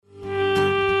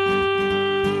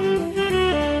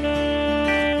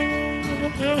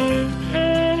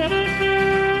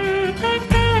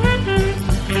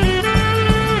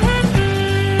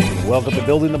Welcome to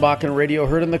Building the Bakken Radio,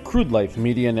 heard on the Crude Life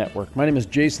Media Network. My name is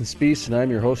Jason Spees, and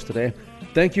I'm your host today.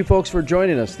 Thank you, folks, for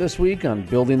joining us this week on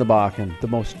Building the Bakken, the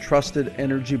most trusted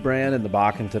energy brand in the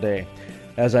Bakken today.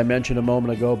 As I mentioned a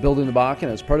moment ago, Building the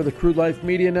Bakken is part of the Crude Life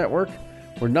Media Network.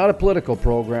 We're not a political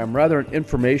program, rather an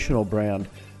informational brand.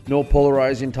 No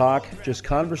polarizing talk, just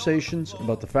conversations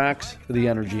about the facts of the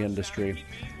energy industry.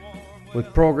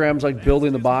 With programs like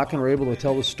Building the Bakken, we're able to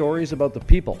tell the stories about the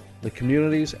people, the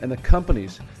communities, and the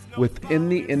companies within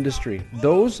the industry,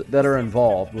 those that are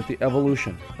involved with the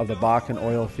evolution of the Bakken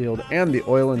oil field and the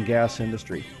oil and gas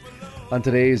industry. On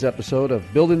today's episode of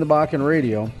Building the Bakken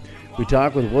Radio, we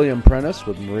talk with William Prentice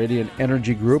with Meridian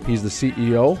Energy Group. He's the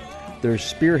CEO. They're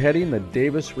spearheading the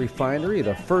Davis Refinery,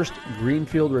 the first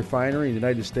greenfield refinery in the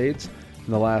United States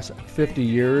in the last 50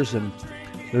 years. And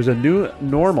there's a new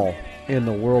normal in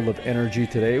the world of energy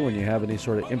today when you have any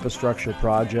sort of infrastructure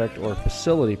project or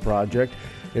facility project.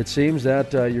 It seems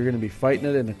that you're going to be fighting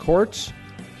it in the courts,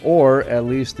 or at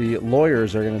least the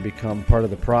lawyers are going to become part of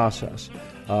the process.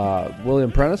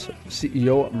 William Prentice,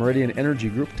 CEO of Meridian Energy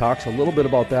Group, talks a little bit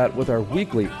about that with our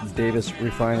weekly Davis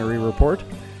Refinery Report.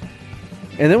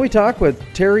 And then we talk with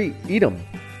Terry Edom.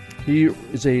 He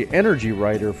is an energy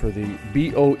writer for the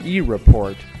BOE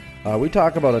Report. We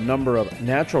talk about a number of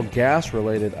natural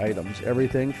gas-related items,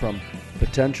 everything from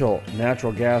potential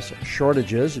natural gas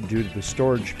shortages due to the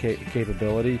storage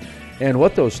capability and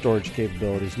what those storage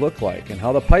capabilities look like and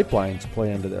how the pipelines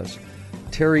play into this.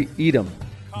 Terry Edom,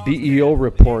 BEO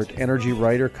Report, energy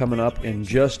writer, coming up in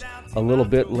just a little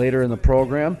bit later in the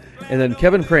program. And then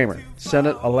Kevin Cramer,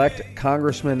 Senate-elect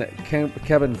Congressman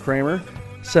Kevin Cramer,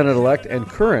 Senate-elect and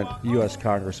current U.S.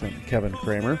 Congressman Kevin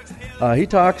Cramer. He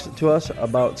talks to us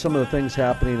about some of the things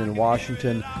happening in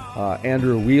Washington.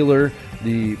 Andrew Wheeler,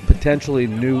 the potentially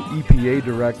new EPA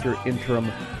director,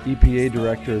 interim EPA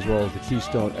director, as well as the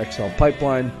Keystone XL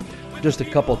pipeline. Just a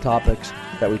couple topics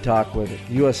that we talk with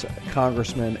U.S.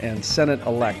 Congressman and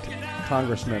Senate-elect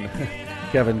Congressman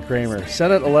Kevin Cramer.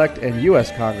 Senate-elect and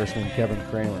U.S. Congressman Kevin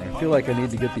Cramer. I feel like I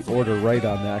need to get the order right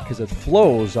on that because it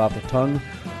flows off the tongue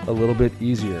a little bit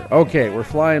easier. Okay, we're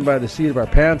flying by the seat of our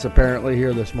pants apparently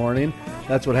here this morning.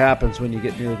 That's what happens when you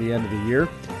get near the end of the year.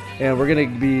 And we're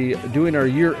going to be doing our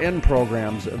year-end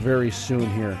programs very soon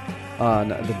here on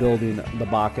the Building the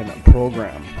Bakken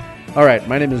program. All right,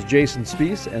 my name is Jason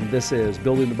Spees, and this is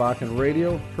Building the Bakken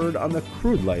Radio, heard on the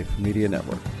Crude Life Media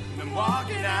Network. I'm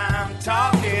walking, I'm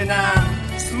talking,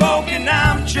 I'm smoking,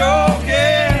 I'm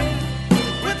joking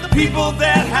with the people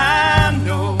that I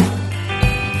know.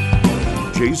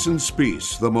 Jason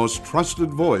Spees, the most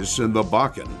trusted voice in the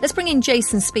Bakken. Let's bring in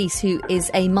Jason Spees, who is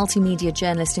a multimedia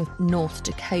journalist in North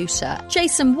Dakota.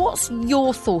 Jason, what's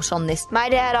your thought on this? My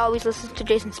dad always listens to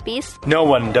Jason Spees. No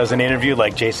one does an interview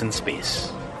like Jason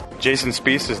Spees. Jason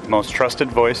Spees is the most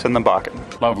trusted voice in the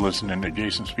Bakken. Love listening to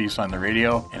Jason Spees on the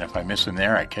radio, and if I miss him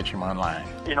there, I catch him online.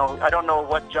 You know, I don't know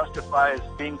what justifies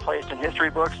being placed in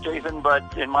history books, Jason,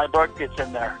 but in my book, it's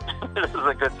in there. This is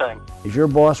a good thing. Is your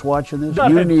boss watching this?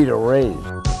 You need a raise.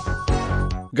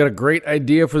 Got a great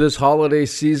idea for this holiday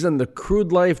season. The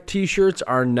Crude Life t-shirts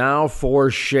are now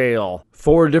for sale.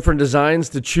 4 different designs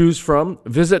to choose from.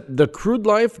 Visit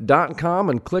thecrudelife.com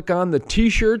and click on the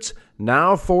t-shirts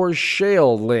now for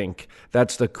sale link.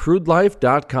 That's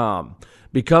thecrudelife.com.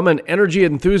 Become an energy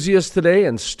enthusiast today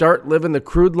and start living the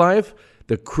Crude Life.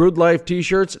 The Crude Life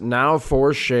t-shirts now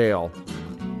for sale.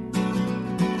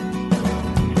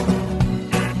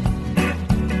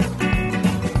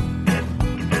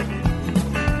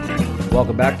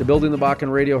 Welcome back to Building the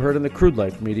Bakken Radio, heard on the Crude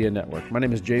Life Media Network. My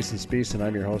name is Jason Spees, and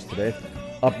I'm your host today.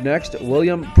 Up next,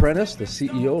 William Prentice, the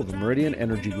CEO of the Meridian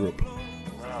Energy Group.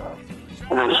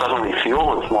 And then suddenly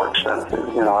fuel is more expensive.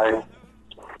 You know, I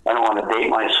don't want to date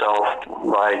myself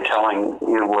by telling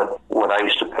you what I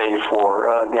used to pay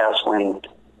for gasoline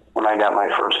when I got my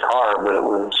first car, but it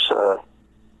was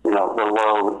the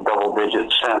low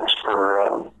double-digit cents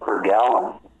per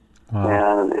gallon,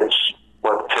 and it's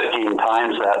 15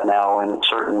 times that now in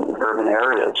certain urban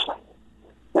areas.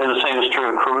 And the same is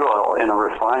true of crude oil in a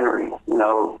refinery. You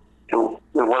know, it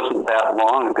wasn't that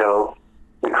long ago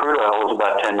the crude oil was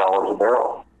about $10 a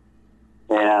barrel.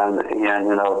 And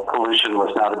you know, pollution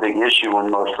was not a big issue when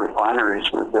most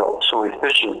refineries were built, so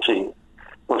efficiency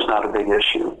was not a big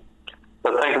issue.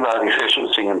 But think about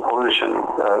efficiency and pollution.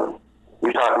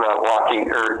 We talk about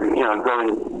walking or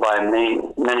going by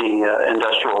many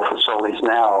industrial facilities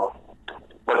now.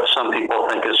 What some people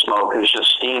think is smoke is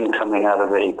just steam coming out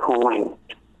of a cooling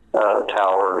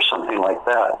tower or something like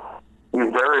that. You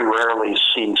very rarely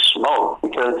see smoke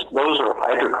because those are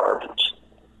hydrocarbons.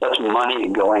 That's money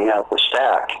going out the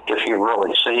stack if you're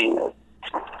really seeing it.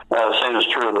 Same is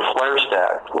true of the flare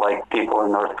stack. Like people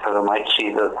in North Dakota might see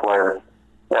the flare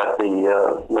at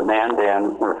the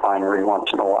Mandan refinery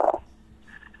once in a while.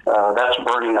 That's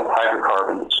burning up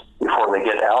hydrocarbons before they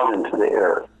get out into the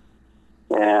air.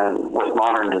 And with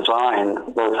modern design,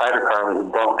 those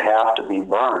hydrocarbons don't have to be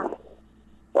burned,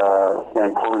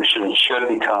 and pollution should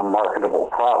become marketable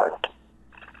product.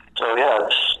 So yeah,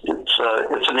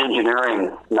 it's an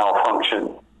engineering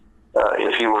malfunction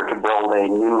if you were to build a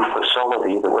new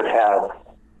facility that would have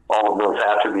all of those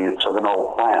attributes of an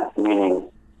old plant,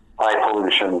 meaning high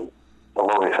pollution,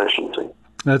 low efficiency.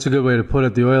 That's a good way to put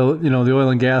it. The oil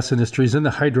and gas industry is in the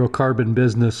hydrocarbon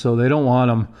business, so they don't want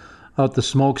them out the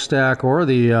smokestack or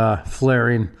the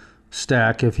flaring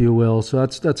stack, if you will. So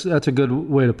that's a good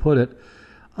way to put it.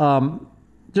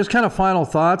 Just kind of final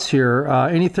thoughts here.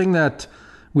 Anything that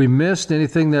we missed?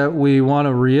 Anything that we want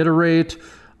to reiterate?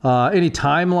 Any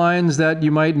timelines that you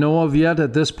might know of yet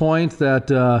at this point that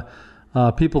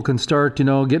people can start,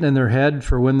 getting in their head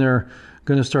for when they're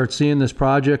going to start seeing this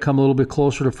project come a little bit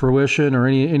closer to fruition, or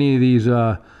any of these,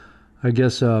 other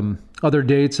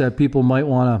dates that people might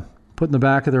want to put in the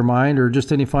back of their mind, or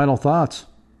just any final thoughts?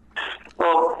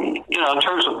 Well, in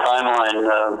terms of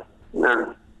timeline,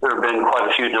 there have been quite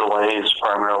a few delays,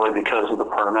 primarily because of the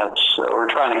permits. We're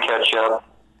trying to catch up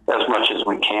as much as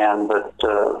we can, but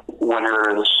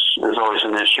winter is always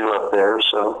an issue up there,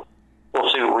 so we'll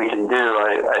see what we can do.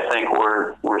 I think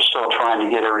we're still trying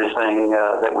to get everything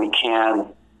that we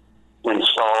can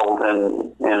installed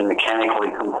and mechanically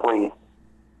complete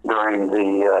during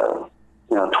the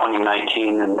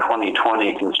 2019 and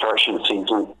 2020 construction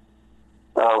season.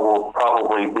 We'll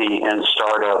probably be in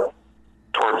startup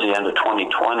towards the end of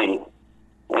 2020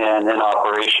 and in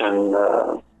operation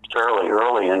fairly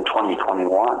early in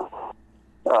 2021.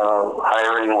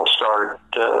 Hiring will start.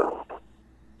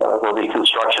 There'll be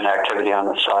construction activity on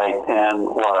the site and a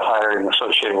lot of hiring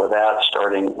associated with that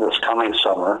starting this coming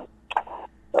summer.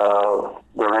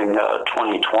 During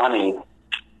 2020,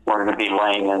 we're going to be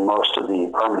laying in most of the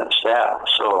permanent staff,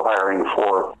 so hiring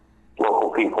for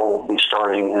local people will be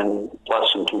starting in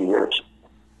less than 2 years.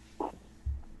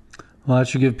 Well, that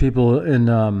should give people in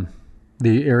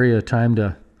the area time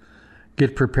to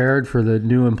get prepared for the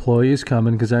new employees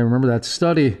coming, because I remember that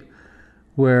study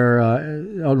where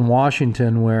out in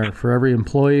Washington, where for every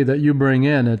employee that you bring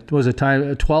in, it was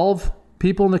 12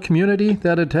 people in the community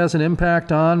that it has an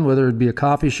impact on, whether it be a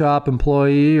coffee shop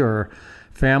employee or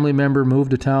family member moved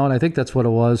to town. I think that's what it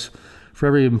was. For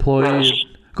every employee. Yes.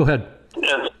 Go ahead.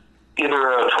 It's either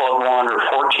 12-1 or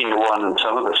 14-1 in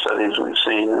some of the studies we've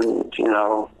seen. And,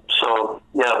 so,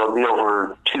 yeah, there'll be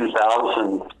over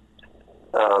 2,000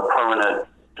 permanent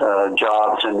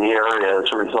jobs in the area as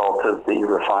a result of the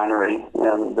refinery.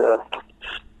 And,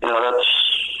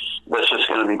 that's just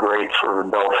going to be great for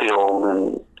Belfield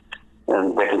and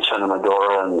Dickinson and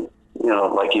Medora and,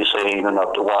 like you say, even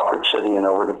up to Wofford City and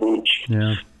over to Beach.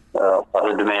 Yeah.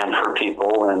 Other demand for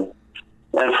people and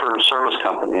for service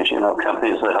companies,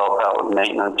 companies that help out with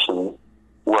maintenance and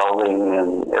welding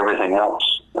and everything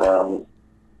else.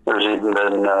 There's even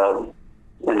been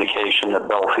indication that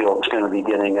Belfield's going to be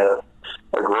getting a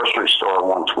grocery store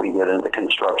once we get into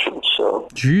construction. So,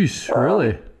 jeez,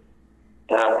 really?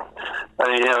 Yeah. I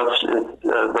mean,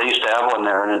 they used to have one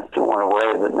there and it went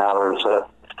away, but now there's a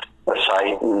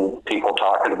site and people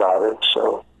talking about it.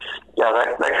 So, yeah,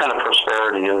 that kind of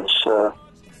prosperity is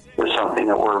something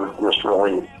that we're just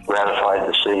really gratified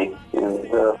to see and,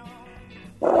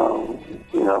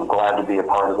 glad to be a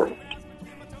part of it.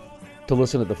 To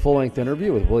listen to the full-length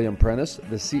interview with William Prentice,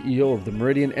 the CEO of the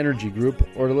Meridian Energy Group,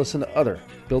 or to listen to other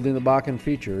Building the Bakken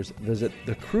features, visit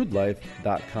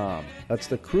thecrudelife.com. That's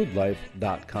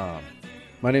thecrudelife.com.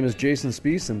 My name is Jason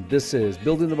Spees, and this is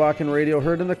Building the Bakken Radio,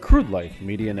 heard in the Crude Life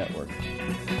Media Network.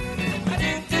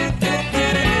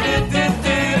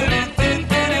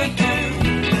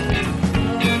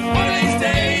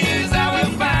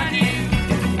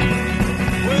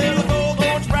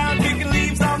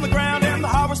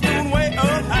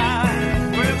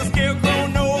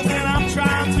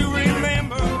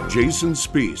 Jason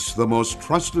Spees, the most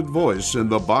trusted voice in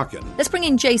the Bakken. Let's bring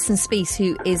in Jason Spees,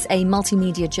 who is a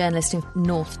multimedia journalist in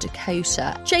North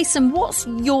Dakota. Jason, what's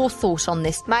your thought on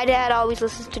this? My dad always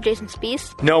listens to Jason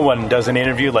Spees. No one does an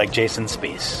interview like Jason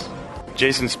Spees.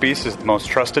 Jason Spees is the most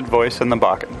trusted voice in the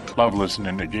Bakken. Love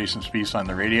listening to Jason Spees on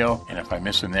the radio, and if I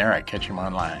miss him there, I catch him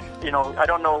online. I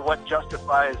don't know what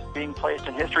justifies being placed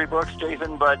in history books,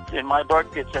 Jason, but in my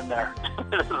book, it's in there.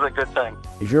 This is a good thing.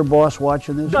 Is your boss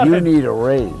watching this? You need a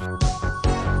raise.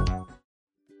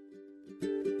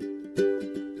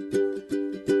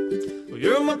 Well,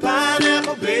 you're my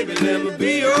pineapple, baby, let me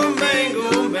be your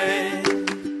mango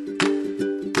man.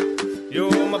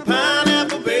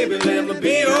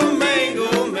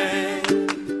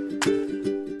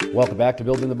 Welcome back to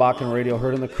Building the Bakken Radio,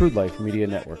 heard on the Crude Life Media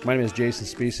Network. My name is Jason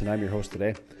Spees, and I'm your host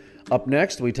today. Up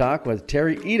next, we talk with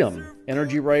Terry Edom,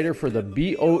 energy writer for the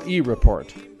BOE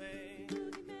Report.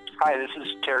 Hi, this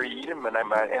is Terry Edom, and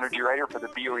I'm an energy writer for the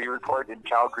BOE Report in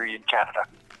Calgary, in Canada.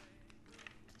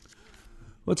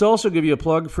 Let's also give you a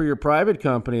plug for your private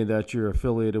company that you're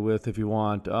affiliated with if you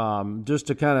want. Just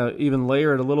to kind of even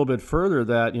layer it a little bit further,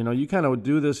 that, you know, you kind of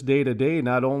do this day to day.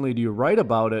 Not only do you write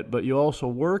about it, but you also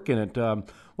work in it.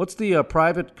 What's the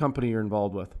private company you're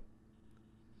involved with?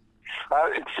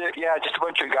 It's just a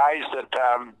bunch of guys that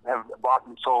have bought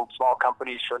and sold small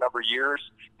companies for a number of years,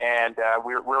 and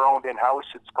we're owned in-house.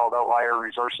 It's called Outlier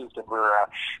Resources, and we're a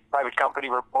private company.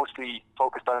 We're mostly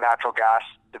focused on natural gas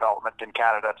development in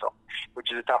Canada,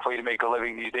 which is a tough way to make a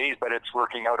living these days, but it's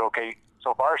working out okay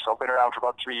so far. So I've been around for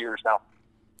about 3 years now.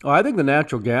 Oh, I think the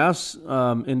natural gas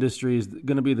industry is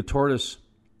going to be the tortoise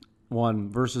one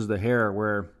versus the hare,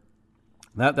 where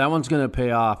that one's going to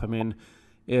pay off. I mean,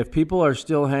 if people are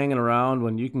still hanging around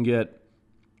when you can get,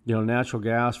 you know, natural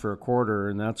gas for a quarter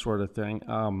and that sort of thing,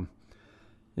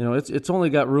 you know, it's only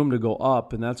got room to go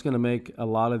up, and that's going to make a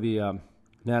lot of the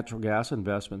natural gas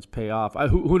investments pay off.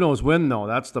 Who knows when, though?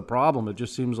 That's the problem. It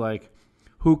just seems like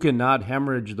who can not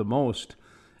hemorrhage the most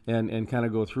and kind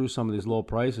of go through some of these low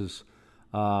prices.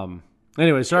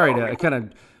 Anyway, sorry to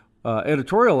kind of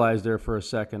editorialize there for a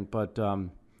second, but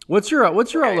what's your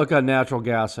outlook on natural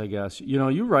gas? I guess, you know,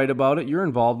 you write about it, you're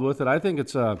involved with it. I think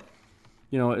it's you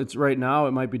know, it's right now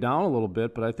it might be down a little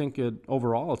bit, but I think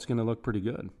overall it's going to look pretty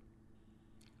good.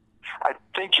 I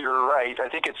think you're right. I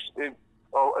think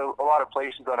a lot of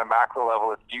places on a macro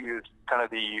level it's viewed as kind of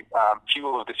the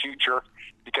fuel of the future,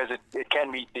 because it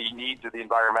can meet the needs of the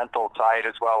environmental side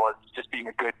as well as just being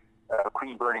a good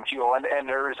clean burning fuel, and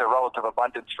there is a relative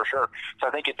abundance for sure. So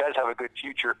I think it does have a good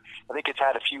future. I think it's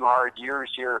had a few hard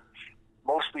years here,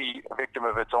 mostly a victim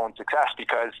of its own success,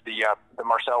 because the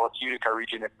Marcellus Utica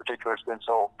region in particular has been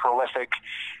so prolific,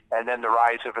 and then the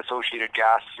rise of associated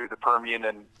gas through the Permian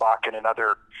and Bakken and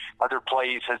other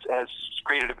plays has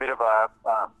created a bit of a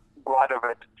glut of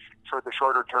it for the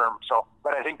shorter term. So,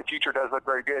 but I think the future does look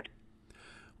very good.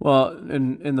 Well,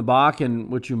 in the Bakken,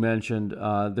 which you mentioned,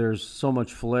 there's so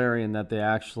much flaring that they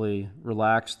actually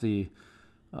relaxed the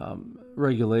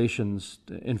regulations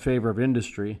in favor of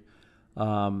industry.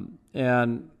 And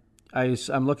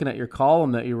I'm looking at your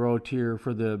column that you wrote here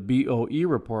for the BOE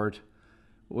Report,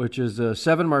 which is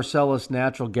 7 Marcellus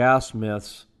natural gas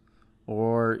myths,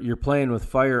 or You're Playing with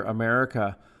Fire,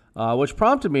 America, which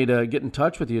prompted me to get in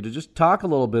touch with you to just talk a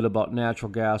little bit about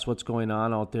natural gas, what's going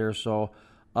on out there. So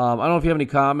I don't know if you have any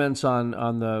comments on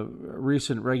the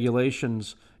recent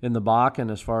regulations in the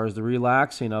Bakken as far as the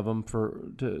relaxing of them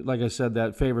like I said,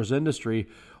 that favors industry,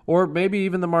 or maybe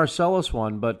even the Marcellus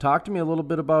one. But talk to me a little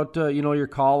bit about your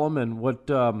column and what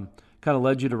kind of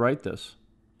led you to write this.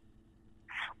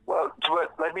 Well,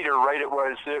 what led me to write it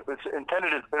was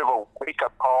intended as a bit of a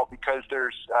wake-up call, because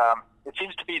there's it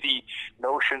seems to be the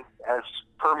notion has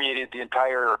permeated the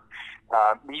entire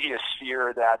media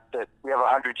sphere that we have a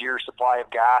 100-year supply of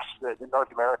gas that North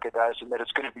America does, and that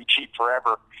it's going to be cheap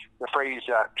forever. The phrase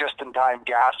just-in-time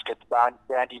gas gets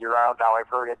bandied around now. I've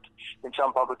heard it in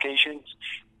some publications.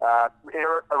 A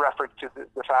reference to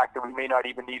the fact that we may not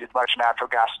even need as much natural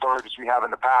gas storage as we have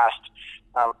in the past,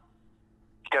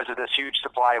 because of this huge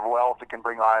supply of wealth that can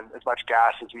bring on as much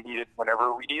gas as we need it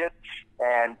whenever we need it.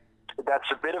 And that's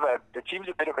it seems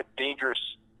a bit of a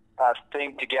dangerous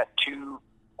thing to get too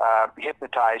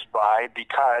hypnotized by,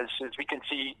 because as we can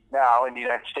see now in the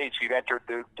United States, we've entered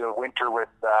the winter with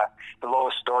the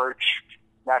lowest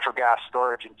natural gas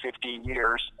storage in 15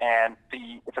 years. And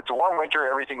if it's a warm winter,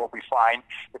 everything will be fine.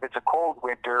 If it's a cold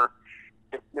winter,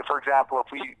 for example,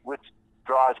 if we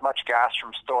withdraw as much gas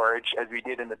from storage as we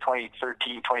did in the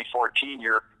 2013-2014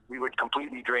 year, we would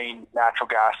completely drain natural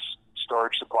gas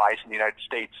storage supplies in the United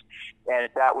States. And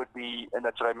that would be, and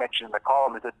that's what I mentioned in the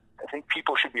column, is that I think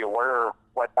people should be aware of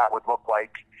what that would look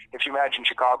like. If you imagine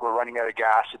Chicago running out of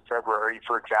gas in February,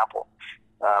 for example,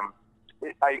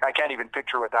 I can't even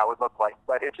picture what that would look like,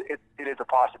 but it is a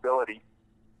possibility.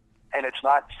 And it's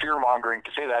not fear-mongering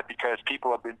to say that, because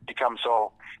people have become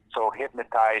so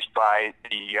hypnotized by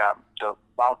the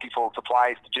bountiful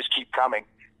supplies that just keep coming,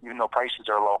 even though prices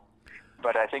are low.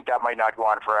 But I think that might not go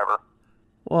on forever.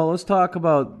 Well, let's talk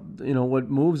about what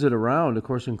moves it around. Of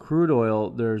course, in crude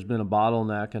oil, there's been a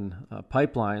bottleneck, and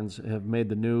pipelines have made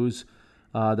the news.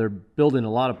 They're building a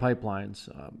lot of pipelines.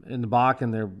 In the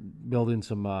Bakken, they're building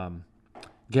some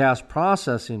gas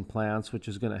processing plants, which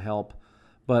is going to help.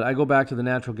 But I go back to the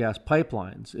natural gas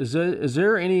pipelines. Is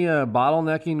there any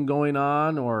bottlenecking going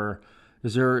on, or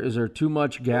Is there too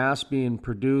much gas being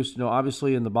produced?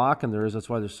 Obviously in the Bakken there is. That's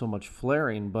why there's so much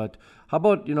flaring. But how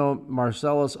about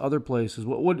Marcellus, other places?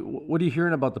 What are you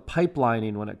hearing about the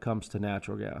pipelining when it comes to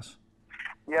natural gas?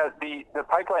 Yeah, the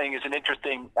pipelining is an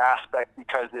interesting aspect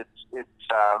because it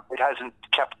hasn't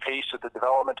kept pace with the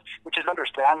development, which is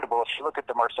understandable. If you look at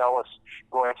the Marcellus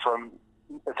going from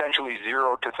essentially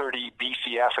 0 to 30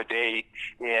 BCF a day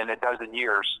in a dozen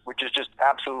years, which is just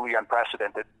absolutely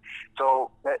unprecedented.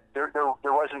 So there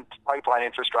wasn't pipeline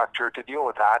infrastructure to deal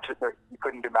with that. You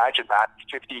couldn't imagine that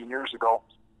 15 years ago.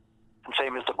 And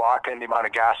same as the Bakken, the amount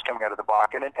of gas coming out of the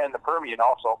Bakken, and the Permian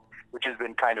also, which has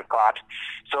been kind of caught.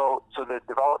 So the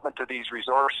development of these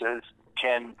resources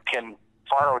can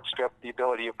far outstrip the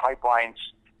ability of pipelines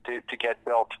to get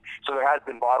built. So there has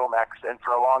been bottlenecks, and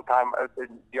for a long time,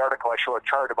 in the article I show a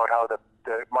chart about how the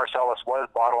Marcellus was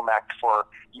bottlenecked for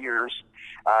years.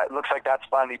 It looks like that's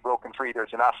finally broken free.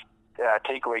 There's enough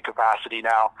takeaway capacity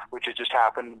now, which has just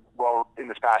happened in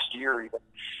this past year even.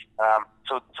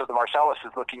 So the Marcellus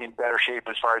is looking in better shape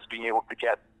as far as being able to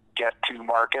get to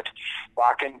market.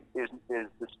 Bakken is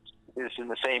in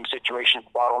the same situation,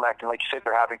 bottlenecked, and like you said,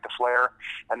 they're having to flare.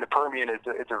 And the Permian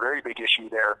it's a very big issue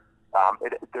there.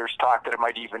 There's talk that it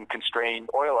might even constrain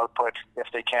oil output if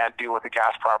they can't deal with the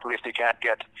gas properly, if they can't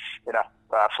get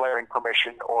flaring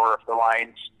permission, or if the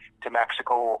lines to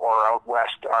Mexico or out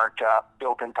west aren't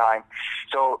built in time.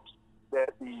 So the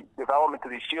development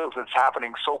of these fields that's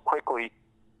happening so quickly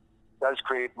does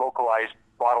create localized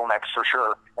bottlenecks for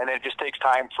sure, and it just takes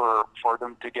time for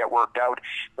them to get worked out.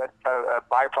 But a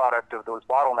byproduct of those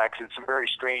bottlenecks is some very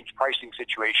strange pricing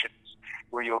situations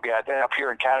where you'll get, and up here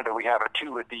in Canada we have it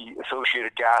too with the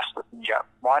associated gas, with the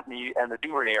Montney and the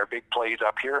Duvernay are big plays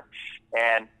up here,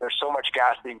 and there's so much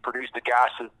gas being produced, the gas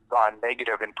has gone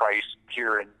negative in price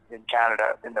here in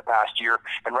Canada in the past year,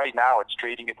 and right now it's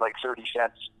trading at like 30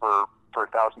 cents per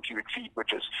 1,000 cubic feet,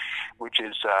 which is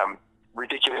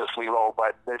ridiculously low,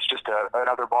 but it's just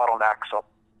another bottleneck. So,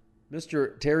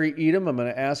 Mr. Terry Edom, I'm going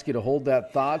to ask you to hold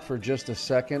that thought for just a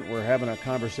second. We're having a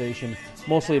conversation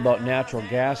mostly about natural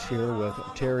gas here with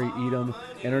Terry Edom,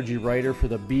 energy writer for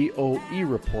the BOE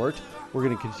Report. We're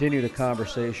going to continue the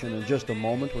conversation in just a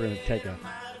moment. We're going to take a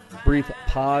brief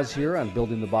pause here on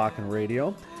Building the Bakken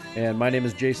Radio. And my name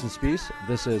is Jason Spiess.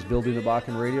 This is Building the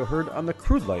Bakken Radio, heard on the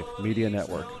Crude Life Media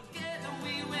Network.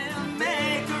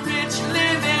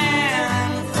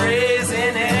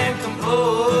 Praising and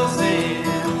composing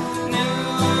new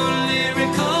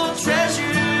lyrical treasure,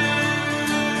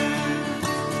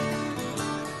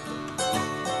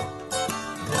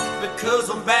 because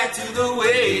I'm back to the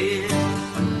way.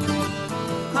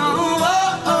 Oh,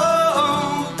 oh,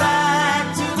 oh,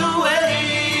 back to the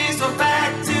way. So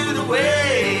back to the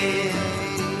way.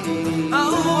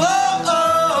 Oh, oh,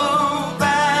 oh,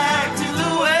 back to the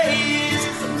ways.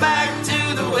 Back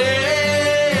to the way.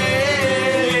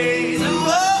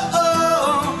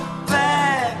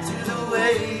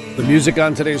 The music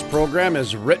on today's program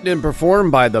is written and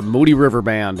performed by the Moody River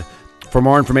Band. For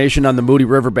more information on the Moody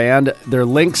River Band, their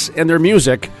links, and their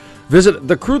music, visit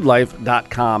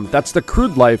thecrudelife.com. That's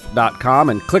thecrudelife.com,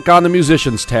 and click on the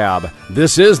Musicians tab.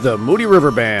 This is the Moody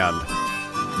River Band.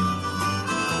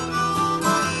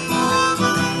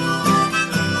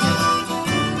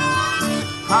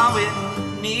 All we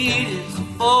need is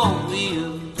 4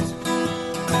 wheels,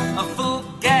 a full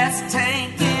gas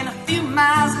tank, and a few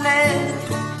miles left.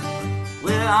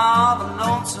 Where all the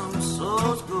lonesome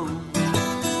souls go,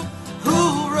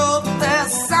 who wrote their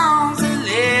songs of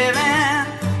living,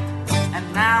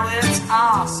 and now it's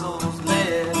our souls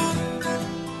left.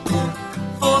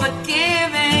 For the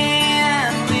giving,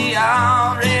 we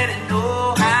already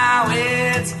know how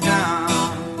it's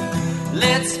done.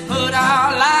 Let's put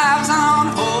our lives on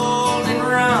hold and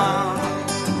run,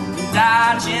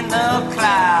 dodging the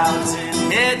clouds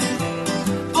and heading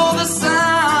for the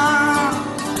sun.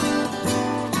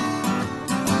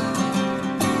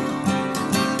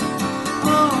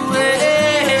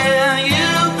 Well,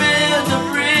 you built the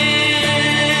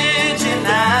bridge and I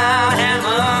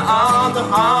hammer on the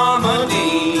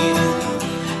harmony.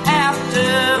 After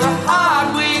a hard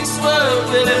week's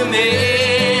work, we'll have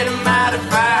made a mighty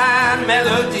fine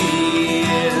melody.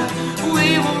 We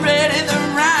were ready, the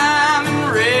rhyme and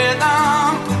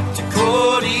rhythm to chorus.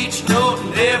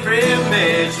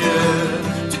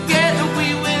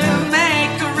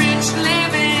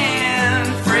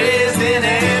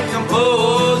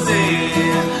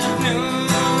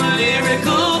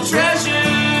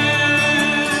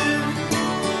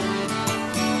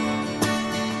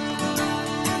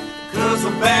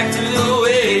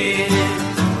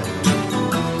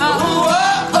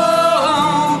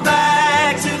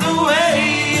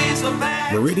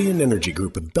 Meridian Energy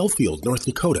Group of Belfield, North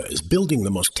Dakota is building the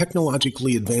most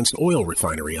technologically advanced oil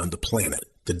refinery on the planet,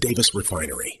 the Davis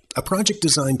Refinery, a project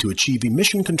designed to achieve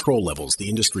emission control levels the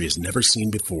industry has never seen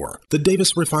before. The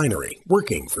Davis Refinery,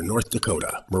 working for North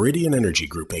Dakota.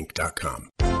 MeridianEnergyGroupInc.com.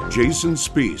 Jason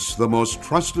Spiess, the most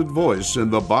trusted voice in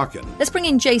the Bakken. Let's bring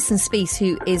in Jason Spiess,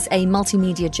 who is a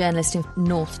multimedia journalist in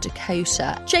North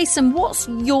Dakota. Jason, what's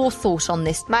your thought on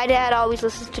this? My dad always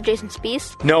listens to Jason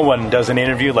Spiess. No one does an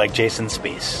interview like Jason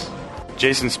Spiess.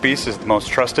 Jason Spiess is the most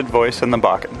trusted voice in the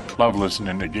Bakken. Love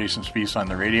listening to Jason Spiess on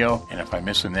the radio, and if I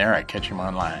miss him there, I catch him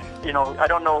online. You know, I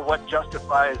don't know what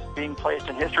justifies being placed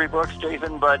in history books,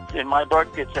 Jason, but in my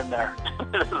book, it's in there.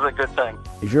 This is a good thing.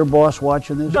 Is your boss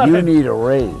watching this? You need a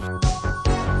raise.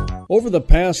 Over the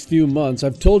past few months,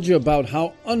 I've told you about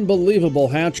how unbelievable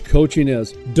Hatch coaching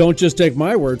is. Don't just take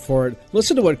my word for it.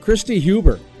 Listen to what Christy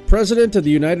Huber, president of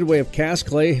the United Way of Cast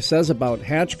Clay, says about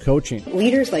Hatch coaching.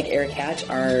 Leaders like Eric Hatch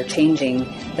are changing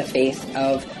the face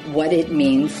of what it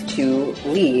means to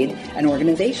lead an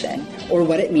organization or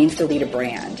what it means to lead a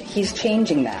brand. He's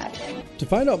changing that. To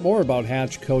find out more about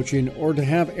Hatch Coaching or to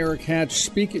have Eric Hatch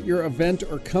speak at your event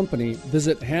or company,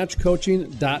 visit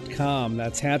hatchcoaching.com.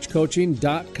 That's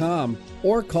hatchcoaching.com.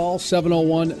 Or call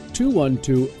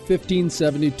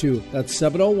 701-212-1572. That's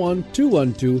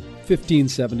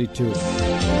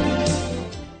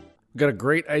 701-212-1572. Got a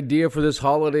great idea for this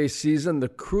holiday season. The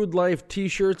Crude Life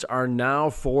t-shirts are now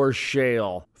for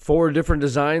sale. 4 different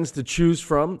designs to choose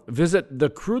from. Visit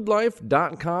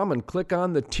thecrudelife.com and click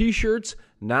on the t-shirts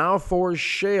now for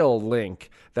sale link.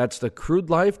 That's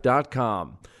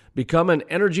thecrudelife.com. Become an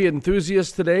energy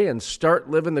enthusiast today and start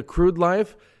living the crude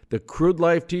life. The Crude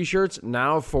Life t-shirts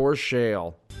now for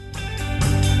sale.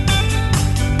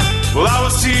 Well, I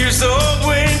was 2 years old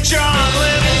when John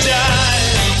Lennon died.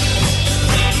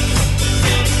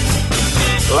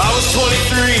 Well, I was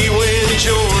 23 when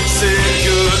George said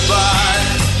goodbye.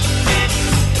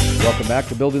 Welcome back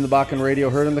to Building the Bakken Radio,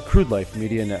 heard on the Crude Life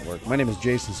Media Network. My name is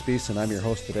Jason Spiess, and I'm your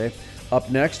host today. Up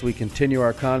next, we continue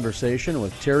our conversation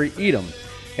with Terry Edom,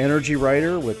 energy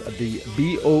writer with the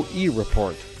BOE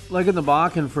Report. Like in the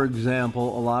Bakken, for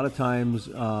example, a lot of times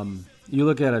you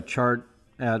look at a chart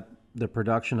at the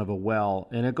production of a well,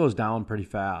 and it goes down pretty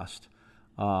fast.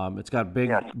 It's got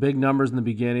big numbers in the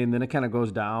beginning, then it kind of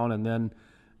goes down, and then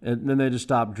they just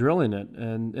stop drilling it.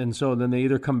 And so then they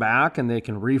either come back and they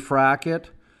can refrac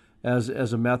it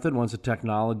as a method once the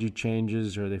technology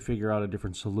changes or they figure out a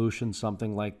different solution,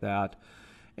 something like that.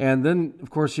 And then, of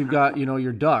course, you've got,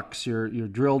 your DUCs, your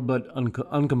drilled but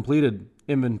uncompleted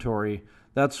inventory,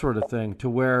 that sort of thing, to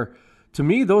where, to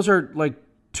me, those are like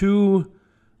two,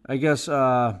 I guess,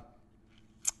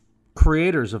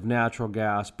 creators of natural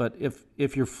gas. But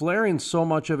if you're flaring so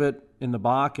much of it in the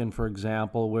Bakken, for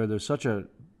example, where there's such a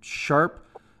sharp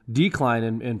decline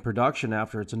in production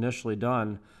after it's initially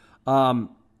done,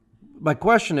 my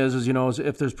question is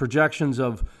if there's projections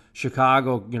of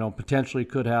Chicago, potentially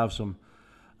could have some,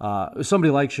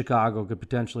 somebody like Chicago could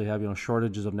potentially have,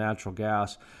 shortages of natural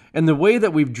gas. And the way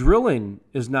that we've drilling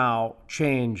is now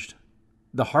changed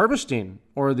the harvesting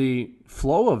or the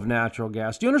flow of natural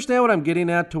gas. Do you understand what I'm getting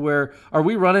at, to where are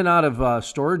we running out of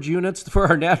storage units for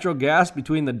our natural gas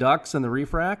between the ducts and the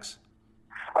refracs?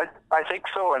 I think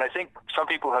so, and I think some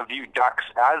people have viewed ducts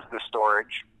as the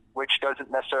storage, which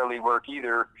doesn't necessarily work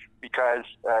either, because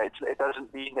it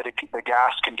doesn't mean that the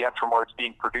gas can get from where it's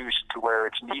being produced to where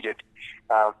it's needed.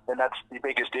 And that's the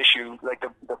biggest issue. Like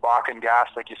the Bakken gas,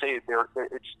 like you say,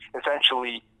 it's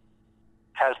essentially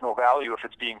has no value if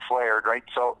it's being flared, right?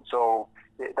 So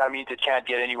that means it can't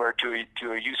get anywhere to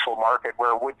a useful market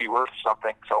where it would be worth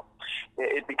something. So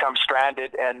it becomes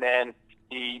stranded, and then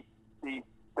the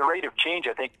rate of change,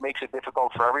 I think, makes it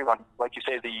difficult for everyone. Like you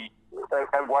say,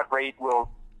 at what rate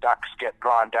will ducts get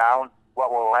drawn down?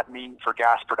 What will that mean for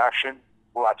gas production?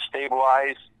 Will that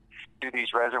stabilize? Do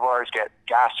these reservoirs get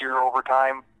gassier over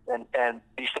time? And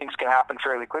these things can happen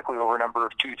fairly quickly over a number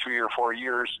of 2, 3, or 4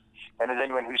 years. And as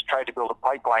anyone who's tried to build a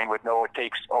pipeline would know, it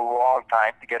takes a long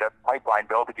time to get a pipeline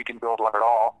built, if you can build one at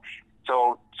all.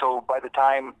 So by the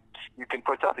time you can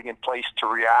put something in place to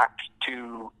react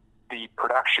to the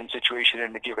production situation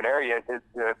in a given area,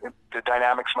 the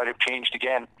dynamics might have changed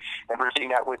again. And we're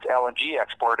seeing that with LNG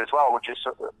export as well, which is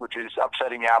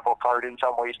upsetting the apple cart in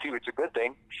some ways too. It's a good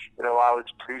thing. It allows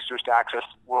producers to access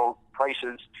world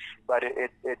prices, but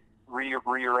it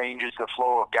rearranges the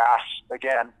flow of gas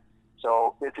again.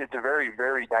 So it's a very,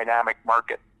 very dynamic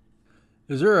market.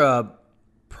 Is there a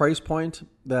price point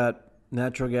that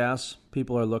natural gas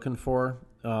people are looking for?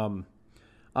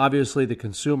 Obviously, the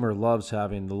consumer loves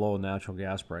having the low natural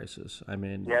gas prices. I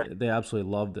mean, They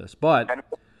absolutely love this. But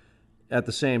at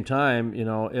the same time,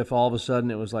 if all of a sudden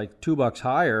it was like $2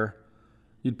 higher,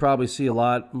 you'd probably see a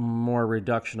lot more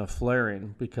reduction of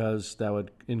flaring because that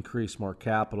would increase more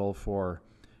capital for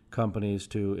companies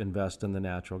to invest in the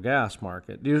natural gas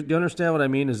market. Do you understand what I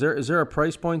mean? Is there a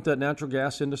price point that natural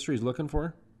gas industry is looking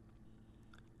for?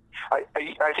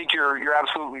 I think you're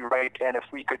absolutely right, and if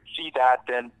we could see that,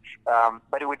 then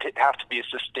but it would have to be a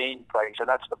sustained price, and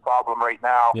that's the problem right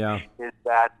now. Yeah. Is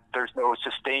that there's no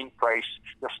sustained price.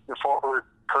 The forward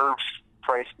curves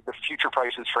price, the future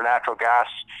prices for natural gas,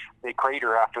 they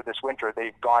crater after this winter.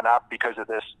 They've gone up because of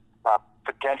this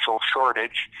potential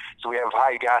shortage. So we have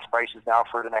high gas prices now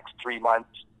for the next 3 months,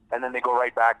 and then they go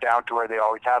right back down to where they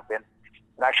always have been.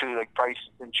 And actually, like, price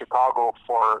in Chicago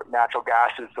for natural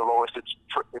gas is the lowest it's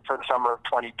for the summer of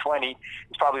 2020.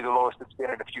 It's probably the lowest it's been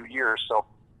in a few years. So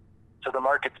the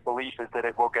market's belief is that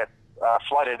it will get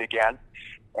flooded again,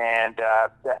 and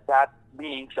that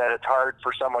means that it's hard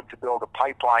for someone to build a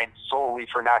pipeline solely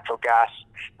for natural gas.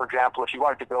 For example, if you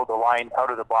wanted to build a line out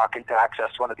of the Bakken to access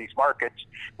one of these markets,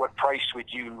 what price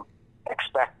would you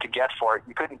expect to get for it?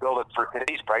 You couldn't build it for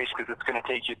today's price because it's going to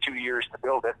take you 2 years to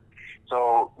build it.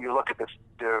 So you look at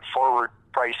the forward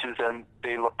prices and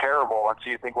they look terrible, and so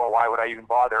you think, well, why would I even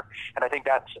bother? And I think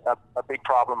that's a big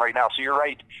problem right now. So you're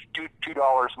right,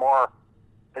 $2 more,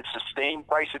 a sustained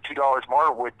price of $2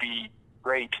 more would be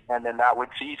great, and then that would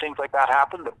see things like that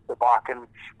happen. The Bakken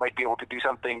might be able to do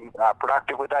something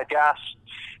productive with that gas.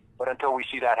 But until we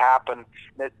see that happen,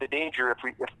 the danger,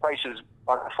 if prices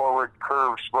on the forward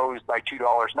curves rose by $2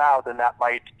 now, then that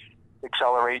might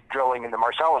accelerate drilling in the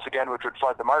Marcellus again, which would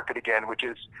flood the market again, which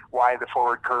is why the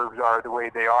forward curves are the way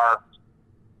they are.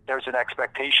 There's an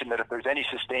expectation that if there's any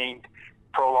sustained,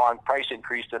 prolonged price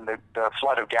increase, then the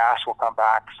flood of gas will come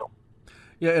back. So.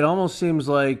 Yeah, it almost seems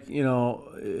like,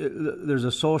 there's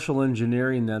a social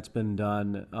engineering that's been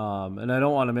done, and I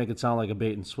don't want to make it sound like a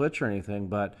bait and switch or anything,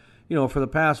 but, for the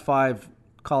past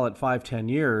 10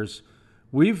 years,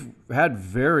 we've had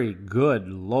very good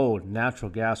low natural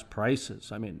gas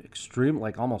prices. I mean, extreme,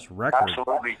 like almost record.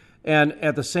 Absolutely. And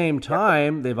at the same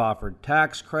time, they've offered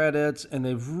tax credits, and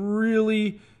they've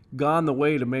really gone the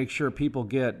way to make sure people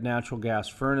get natural gas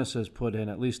furnaces put in,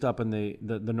 at least up in the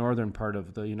northern part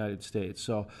of the United States.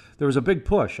 So there was a big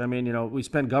push. I mean, we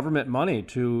spent government money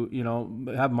to,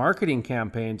 have marketing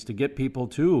campaigns to get people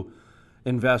to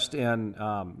invest in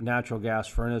natural gas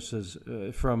furnaces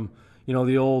from,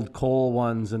 the old coal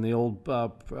ones and the old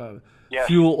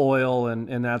fuel oil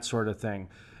and that sort of thing.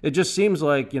 It just seems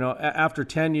like, after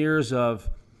 10 years of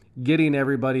getting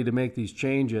everybody to make these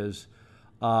changes,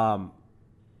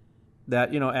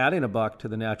 that, adding $1 to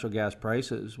the natural gas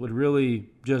prices would really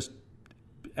just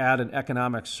add an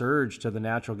economic surge to the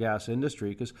natural gas industry.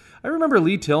 Because I remember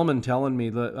Lee Tillman telling me,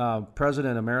 the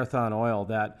president of Marathon Oil,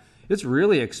 that it's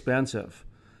really expensive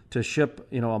to ship,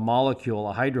 a molecule,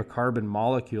 a hydrocarbon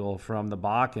molecule from the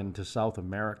Bakken to South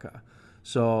America.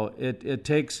 So it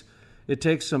takes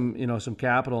some, some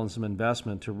capital and some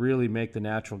investment to really make the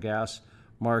natural gas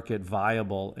market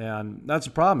viable, and that's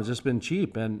the problem. It's just been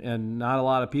cheap, and not a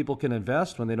lot of people can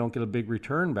invest when they don't get a big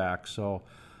return back. So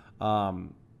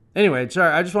anyway,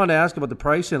 sorry, I just wanted to ask about the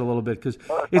pricing a little bit, because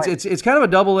it's kind of a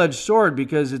double-edged sword,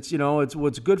 because it's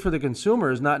what's good for the consumer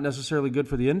is not necessarily good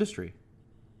for the industry.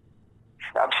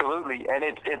 Absolutely, and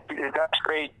it has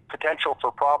great potential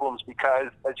for problems because,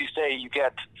 as you say, you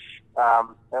get a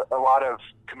lot of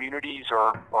communities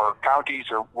or counties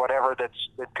or whatever that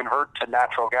convert to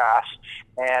natural gas,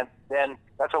 and then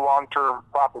that's a long-term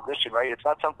proposition, right? It's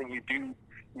not something you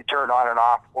turn on and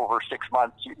off over 6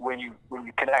 months. When you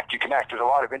connect, you connect. There's a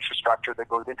lot of infrastructure that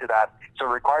goes into that, so it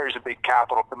requires a big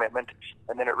capital commitment,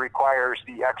 and then it requires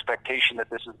the expectation that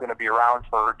this is going to be around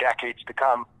for decades to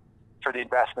come for the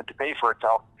investment to pay for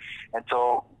itself. And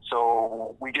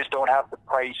so we just don't have the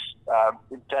price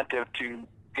incentive to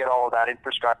get all of that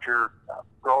infrastructure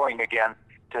growing again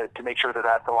to make sure that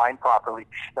that's aligned properly.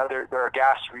 Now, there are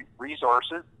gas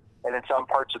resources, and in some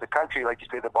parts of the country, like you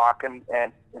say, the Bakken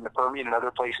and in the Permian and other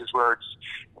places where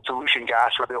it's solution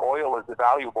gas, where the oil is the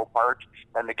valuable part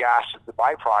and the gas is the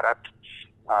byproduct,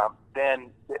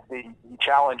 then the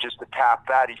challenge is to tap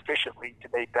that efficiently to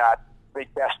make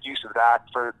best use of that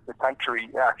for the country,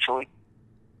 actually,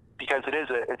 because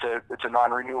it's a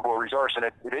non-renewable resource, and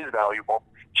it is valuable.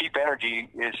 Cheap energy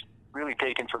is really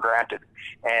taken for granted,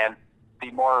 and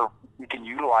the more we can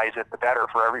utilize it, the better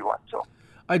for everyone. So,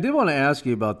 I did want to ask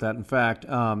you about that. In fact,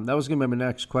 that was going to be my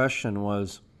next question.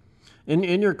 Was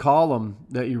in your column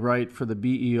that you write for the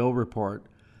BEO report,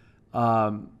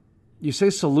 You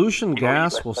say solution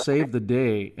gas will save the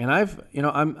day, and I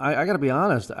got to be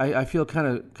honest. I feel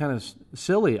kind of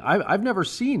silly. I've never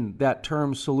seen that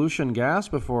term solution gas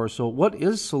before. So, what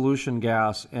is solution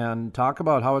gas? And talk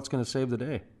about how it's going to save the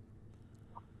day.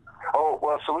 Oh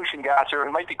well, solution gas, or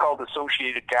it might be called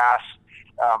associated gas.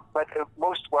 But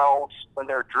most wells, when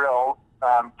they're drilled,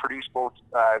 produce both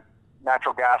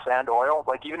natural gas and oil.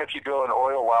 Like even if you drill an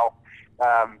oil well.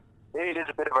 It is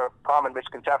a bit of a common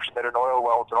misconception that an oil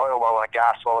well is an oil well and a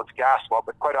gas well is a gas well,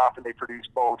 but quite often they produce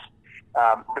both.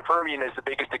 The Permian is the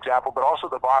biggest example, but also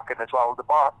the Bakken as well. The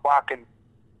Bakken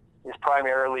is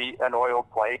primarily an oil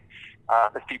play.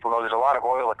 As people know, there's a lot of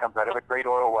oil that comes out of it, great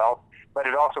oil well, but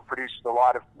it also produces a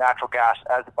lot of natural gas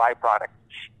as a byproduct.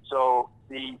 So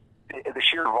the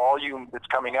sheer volume that's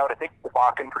coming out, I think the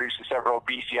Bakken produces several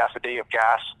BCF a day of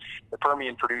gas. The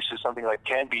Permian produces something like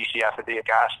 10 BCF a day of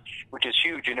gas, which is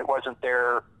huge, and it wasn't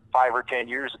there 5 or 10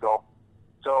 years ago.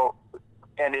 So,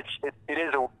 and it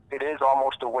is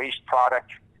almost a waste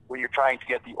product when you're trying to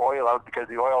get the oil out, because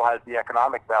the oil has the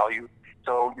economic value.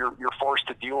 So you're forced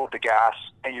to deal with the gas,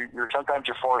 and sometimes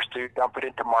you're forced to dump it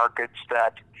into markets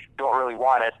that don't really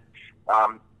want it.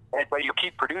 But you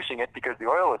keep producing it because the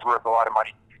oil is worth a lot of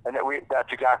money. And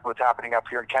that's exactly what's happening up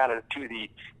here in Canada too. The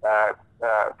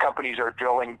companies are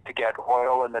drilling to get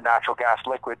oil and the natural gas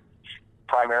liquid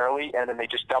primarily, and then they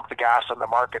just dump the gas on the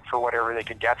market for whatever they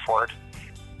can get for it.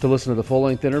 To listen to the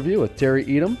full-length interview with Terry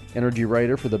Edom, energy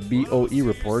writer for the BOE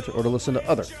Report, or to listen to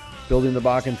other Building the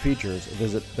Bakken features,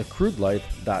 visit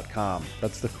thecrudelife.com.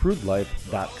 That's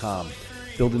thecrudelife.com.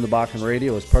 Building the Bakken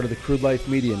Radio is part of the Crude Life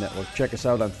Media Network. Check us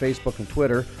out on Facebook and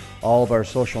Twitter. All of our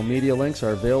social media links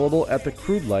are available at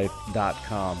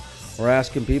thecrudelife.com. We're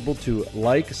asking people to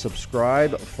like,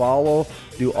 subscribe, follow,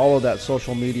 do all of that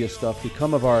social media stuff.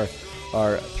 Become of our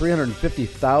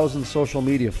 350,000 social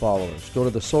media followers. Go to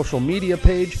the social media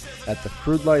page at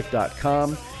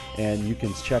thecrudelife.com, and you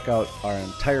can check out our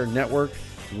entire network.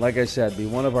 And like I said, be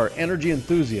one of our energy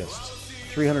enthusiasts.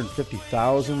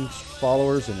 350,000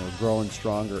 followers, and we're growing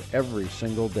stronger every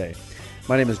single day.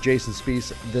 My name is Jason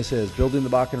Spiess. This is Building the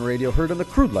Bakken Radio, heard on the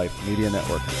Crude Life Media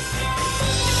Network.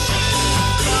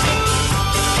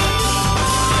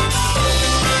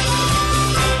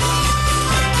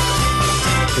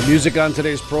 The music on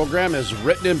today's program is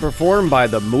written and performed by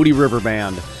the Moody River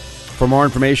Band. For more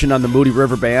information on the Moody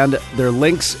River Band, their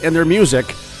links, and their music,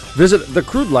 visit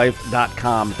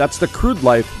thecrudelife.com. That's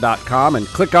thecrudelife.com, and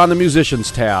click on the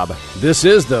Musicians tab. This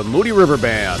is the Moody River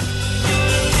Band.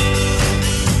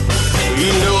 You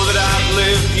know that I've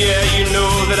lived, yeah, you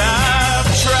know that I've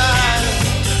tried.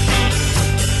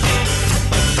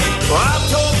 Well, I've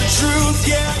told the truth,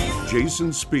 yeah. Jason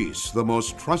Spiess, the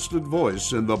most trusted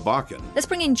voice in the Bakken. Let's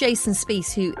bring in Jason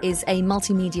Spiess, who is a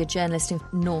multimedia journalist in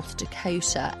North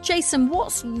Dakota. Jason,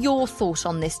 what's your thought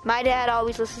on this? My dad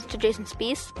always listens to Jason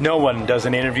Spiess. No one does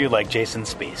an interview like Jason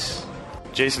Spiess.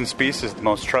 Jason Spiess is the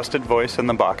most trusted voice in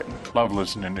the Bakken. Love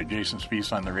listening to Jason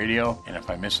Spiess on the radio, and if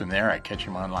I miss him there, I catch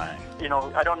him online. You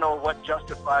know, I don't know what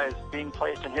justifies being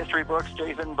placed in history books,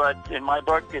 Jason, but in my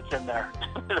book, it's in there.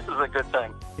 This is a good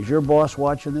thing. Is your boss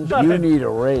watching this? You need a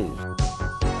raise.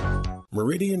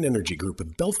 Meridian Energy Group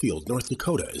of Belfield, North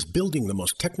Dakota is building the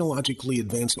most technologically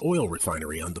advanced oil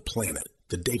refinery on the planet,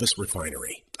 the Davis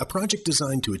Refinery, a project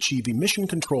designed to achieve emission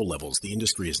control levels the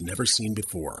industry has never seen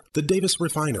before. The Davis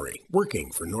Refinery,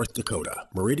 working for North Dakota.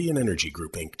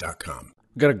 MeridianEnergyGroupInc.com.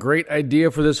 Got a great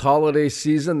idea for this holiday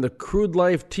season. The Crude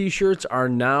Life t-shirts are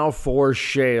now for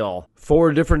sale.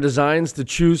 4 different designs to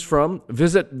choose from.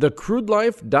 Visit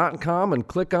thecrudelife.com and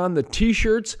click on the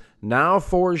t-shirts now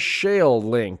for sale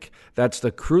link. That's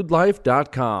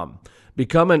thecrudelife.com.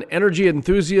 Become an energy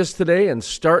enthusiast today and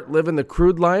start living the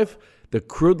crude life. The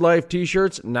Crude Life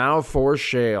t-shirts now for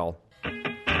sale.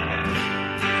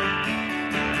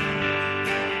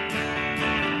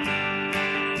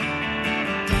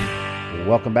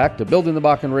 Welcome back to Building the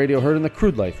Bakken Radio, heard in the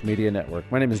Crude Life Media Network.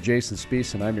 My name is Jason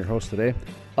Spiess, and I'm your host today.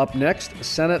 Up next,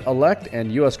 Senate-elect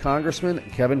and U.S. Congressman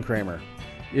Kevin Cramer.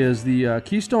 Is the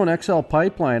Keystone XL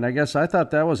pipeline, I guess I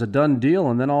thought that was a done deal,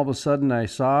 and then all of a sudden I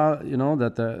saw,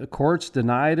 that the courts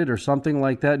denied it or something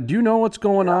like that. Do you know what's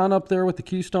going on up there with the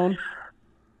Keystone?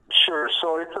 Sure.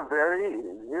 So it's a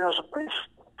it's a pretty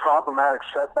problematic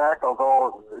setback,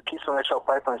 although the Keystone XL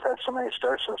pipeline's had so many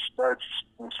starts and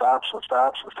stops and starts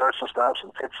and stops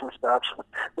and pits and stops.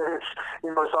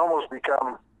 It's almost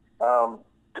become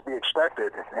to be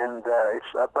expected, and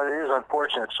but it is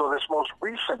unfortunate. So this most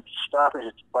recent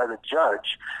stoppage by the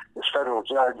judge, this federal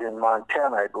judge in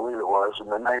Montana, I believe it was, in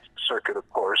the Ninth Circuit, of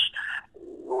course,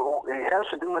 it has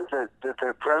to do with that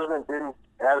the president didn't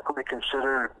adequately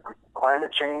consider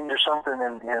climate change or something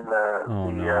in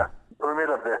the permit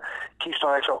of the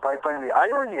Keystone XL pipeline. The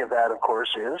irony of that, of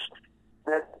course, is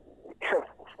that if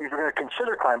you're going to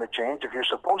consider climate change, if you're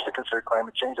supposed to consider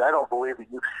climate change, I don't believe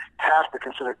that you have to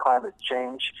consider climate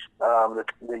change. The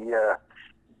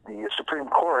Supreme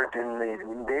Court in the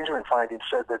endangerment findings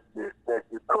said that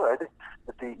you could,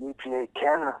 that the EPA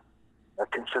can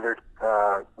consider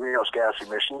greenhouse gas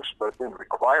emissions, but didn't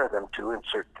require them to in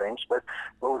certain things. But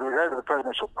with regard to the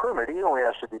presidential permit, he only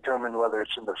has to determine whether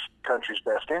it's in the country's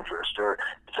best interest or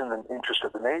it's in the interest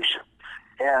of the nation.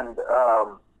 And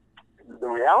the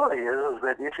reality is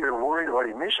that if you're worried about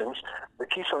emissions, the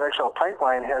Keystone XL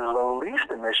pipeline has the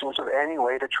least emissions of any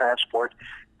way to transport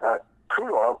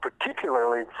crude oil,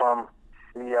 particularly from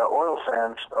the oil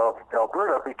sands of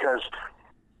Alberta, because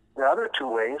the other two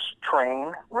ways,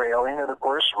 train, railing, and of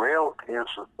course rail is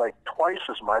like twice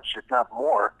as much, if not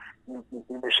more, uses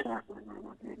emissions,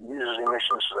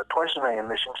 twice as many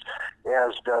emissions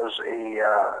as does a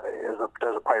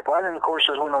pipeline. And of course,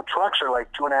 as we know, trucks are like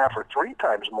 2.5 or 3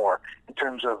 times more in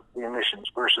terms of the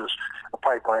emissions versus a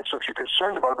pipeline. So if you're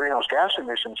concerned about greenhouse gas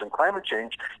emissions and climate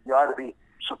change, you ought to be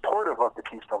supportive of the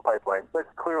Keystone pipeline. But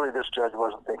clearly, this judge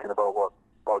wasn't thinking about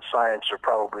science or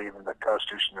probably even the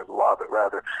Constitution or the law, but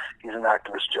rather he's an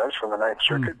activist judge from the Ninth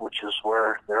Circuit, which is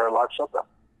where there are lots of them.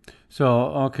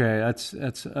 So, okay,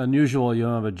 that's unusual. You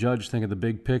don't have a judge think of the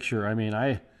big picture. I mean,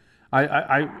 I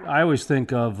always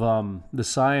think of the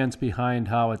science behind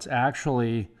how it's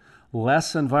actually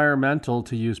less environmental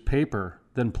to use paper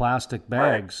than plastic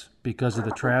bags because of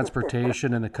the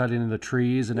transportation and the cutting of the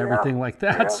trees and everything like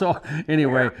that. Yeah. So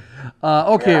anyway,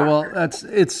 well,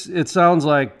 it sounds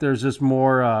like there's just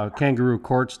more kangaroo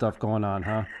court stuff going on,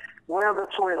 huh? Well,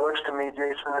 that's the way it looks to me,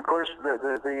 Jason. Of course,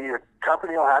 the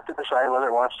company will have to decide whether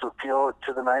it wants to appeal it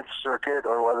to the Ninth Circuit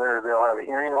or whether they'll have a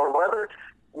hearing or whether,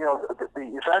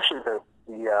 it's actually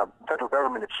the federal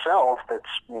government itself that's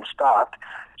being stopped.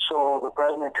 So the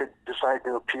president could decide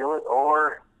to appeal it,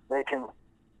 or they can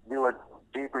do a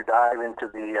deeper dive into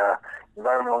the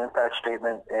environmental impact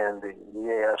statement and the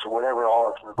EAS or whatever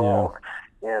all is involved.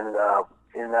 Yeah. And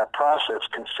in that process,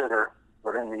 consider,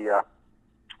 or in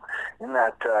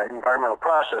that environmental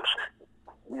process,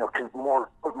 put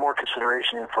more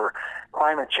consideration in for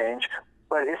climate change.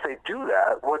 But if they do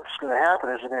that, what's going to happen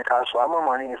is it's going to cost a lot more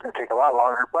money, it's going to take a lot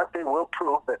longer, but they will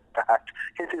prove that, in fact,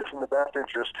 it is in the best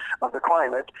interest of the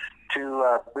climate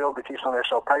to build the Keystone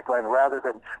XL pipeline rather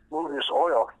than move this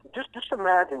oil. Just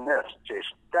imagine this,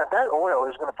 Jason. That oil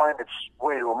is going to find its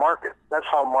way to a market. That's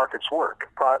how markets work.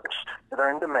 Products that are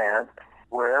in demand,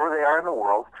 wherever they are in the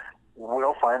world,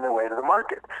 will find their way to the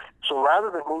market. So rather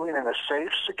than moving in a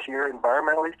safe, secure,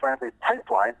 environmentally friendly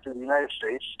pipeline through the United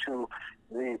States to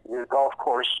the Gulf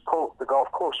Coast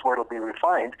where it'll be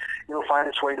refined, it'll find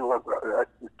its way to a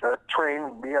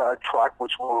train via a truck,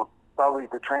 which will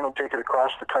the train will take it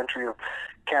across the country of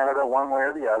Canada one way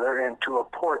or the other and to a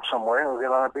port somewhere, and it'll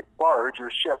get on a big barge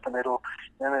or ship, and then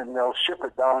they'll ship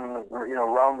it down,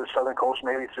 around the southern coast,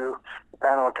 maybe through the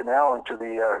Panama Canal and to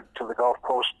the Gulf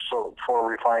Coast, so for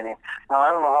refining. Now, I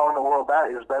don't know how in the world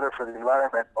that is better for the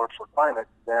environment or for climate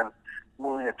than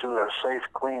moving it to a safe,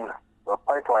 clean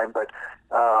pipeline, but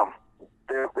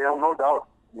they'll no doubt,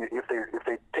 if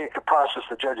they take the process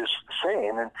the judge is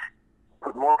saying and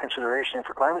put more consideration in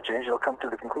for climate change, they'll come to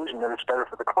the conclusion that it's better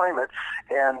for the climate.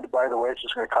 And by the way, it's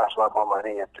just going to cost a lot more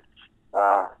money and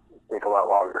take a lot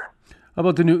longer. How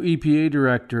about the new EPA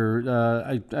director?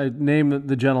 I name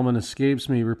the gentleman escapes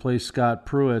me. Replaced Scott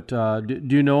Pruitt.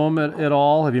 Do you know him at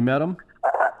all? Have you met him?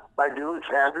 I do. It's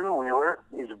Andrew Wheeler.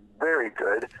 He's very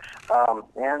good.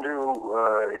 Andrew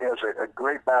has a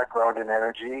great background in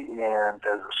energy and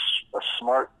is a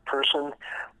smart person.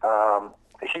 I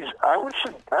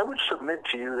would submit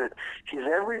to you that he's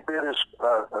every bit as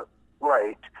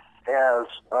right as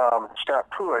Scott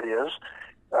Pruitt is.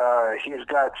 He's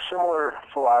got similar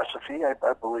philosophy, I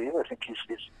believe. I think he's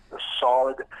a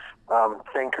solid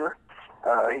thinker.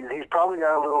 He's probably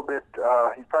got a little bit.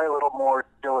 He's probably a little more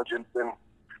diligent than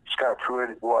Scott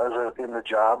Pruitt was in the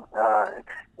job.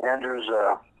 Andrew's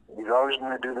he's always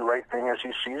going to do the right thing as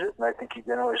he sees it, and I think he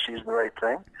generally sees the right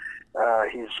thing.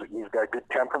 He's got good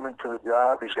temperament for the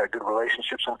job. He's got good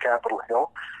relationships on Capitol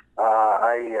Hill.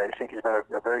 I think he's been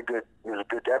a very good. He's a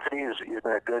good deputy. He's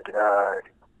been a good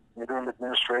interim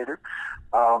administrator,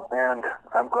 and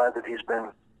I'm glad that he's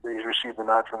received the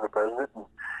nod from the president. And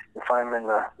if I'm in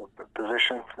a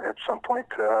position at some point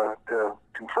to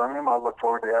confirm him, I'll look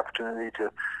forward to the opportunity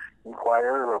to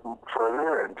inquire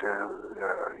further and to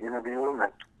interview him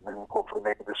and hopefully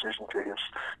make a decision to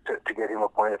get him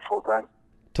appointed full time.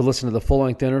 To listen to the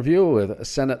full-length interview with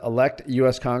Senate-elect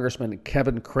U.S. Congressman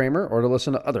Kevin Kramer, or to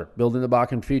listen to other Building the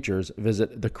Bakken features,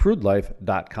 visit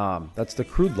thecrudelife.com. That's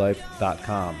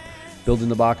thecrudelife.com. Building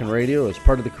the Bakken Radio is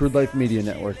part of the Crude Life Media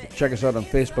Network. Check us out on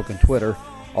Facebook and Twitter.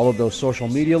 All of those social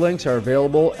media links are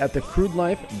available at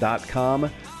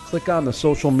thecrudelife.com. Click on the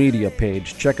social media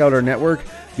page. Check out our network.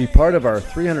 Be part of our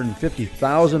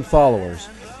 350,000 followers,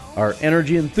 our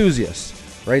energy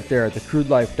enthusiasts, right there at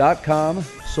thecrudelife.com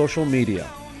social media.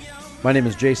 My name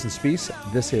is Jason Spees.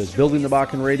 This is Building the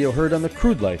Bakken Radio, heard on the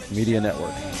Crude Life Media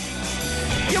Network.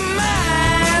 Your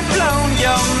mind blown,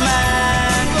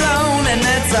 and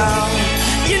that's all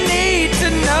you need to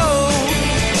know.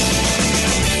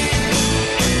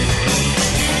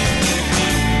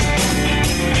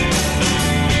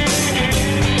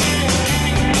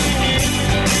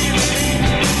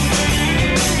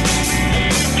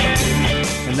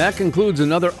 And that concludes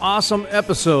another awesome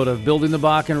episode of Building the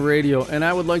Bakken Radio. And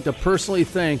I would like to personally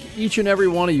thank each and every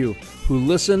one of you who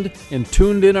listened and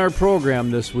tuned in our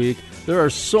program this week. There are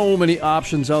so many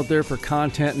options out there for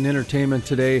content and entertainment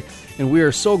today, and we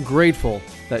are so grateful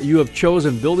that you have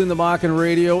chosen Building the Bakken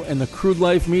Radio and the Crude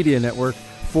Life Media Network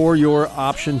for your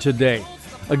option today.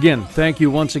 Again, thank you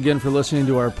once again for listening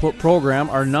to our program,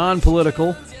 our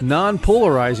non-political,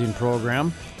 non-polarizing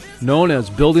program known as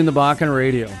Building the Bakken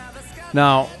Radio.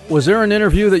 Now, was there an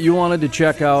interview that you wanted to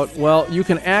check out? Well, you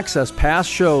can access past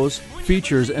shows,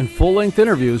 features, and full-length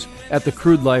interviews at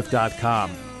thecrudelife.com.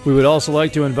 We would also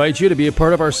like to invite you to be a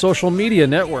part of our social media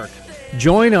network.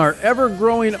 Join our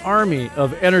ever-growing army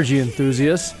of energy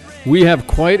enthusiasts. We have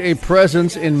quite a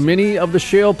presence in many of the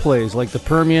shale plays like the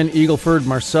Permian, Eagle Ford,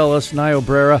 Marcellus,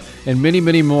 Niobrara, and many,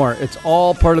 many more. It's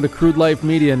all part of the Crude Life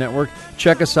Media Network.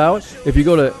 Check us out. If you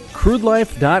go to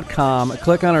crudelife.com,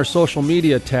 click on our social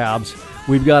media tabs.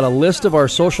 We've got a list of our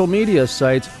social media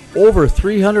sites, over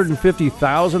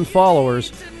 350,000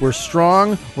 followers. We're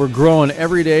strong, we're growing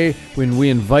every day when we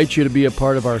invite you to be a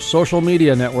part of our social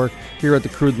media network here at the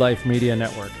Crude Life Media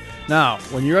Network. Now,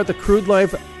 when you're at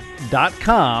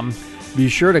thecrudelife.com, be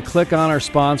sure to click on our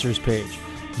sponsors page.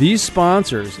 These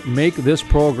sponsors make this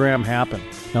program happen.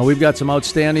 Now, we've got some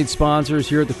outstanding sponsors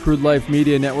here at the Crude Life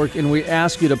Media Network, and we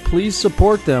ask you to please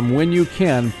support them when you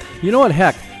can. You know what?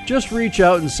 Heck, just reach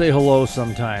out and say hello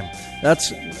sometime.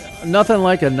 That's nothing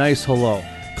like a nice hello.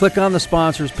 Click on the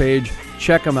sponsors page.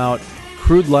 Check them out,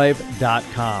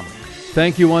 crudelife.com.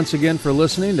 Thank you once again for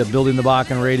listening to Building the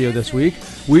Bakken Radio this week.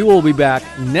 We will be back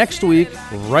next week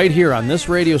right here on this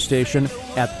radio station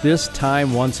at this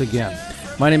time once again.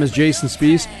 My name is Jason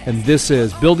Spees, and this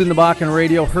is Building the Bakken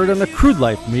Radio, heard on the Crude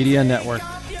Life Media Network.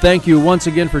 Thank you once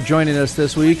again for joining us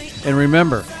this week, and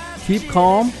remember, keep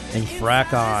calm and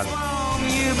frack on.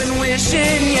 You've been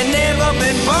wishing you never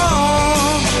been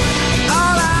born.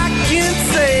 All I can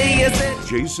say is that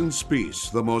Jason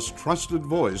Spees, the most trusted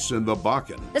voice in the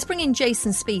Bakken. Let's bring in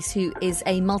Jason Spees, who is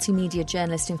a multimedia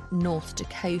journalist in North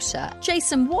Dakota.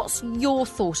 Jason, what's your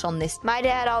thought on this? My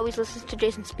dad always listens to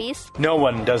Jason Spees. No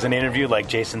one does an interview like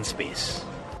Jason Spees.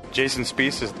 Jason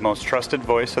Spees is the most trusted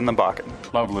voice in the Bakken.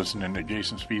 Love listening to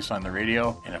Jason Spees on the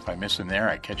radio, and if I miss him there,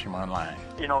 I catch him online.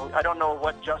 You know, I don't know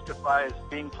what justifies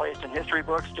being placed in history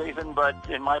books, Jason, but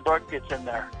in my book, it's in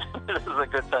there. This is a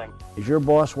good thing. Is your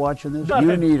boss watching this?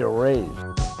 You need a raise.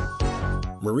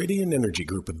 Meridian Energy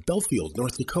Group of Belfield,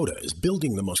 North Dakota is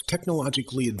building the most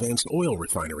technologically advanced oil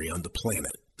refinery on the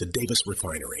planet, the Davis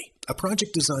Refinery. A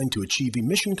project designed to achieve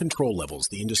emission control levels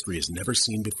the industry has never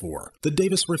seen before. The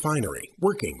Davis Refinery,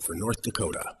 working for North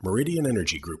Dakota. Meridian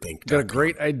Energy Group, Inc. Got a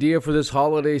great idea for this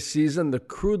holiday season. The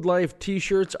Crude Life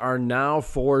t-shirts are now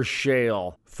for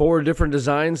shale. 4 different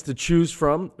designs to choose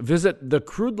from. Visit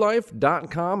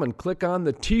thecrudelife.com and click on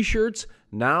the t-shirts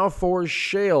now for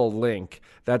shale link.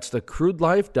 That's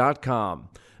thecrudelife.com.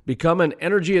 Become an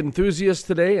energy enthusiast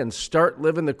today and start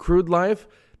living the crude life.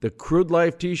 The Crude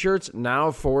Life t-shirts now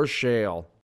for shale.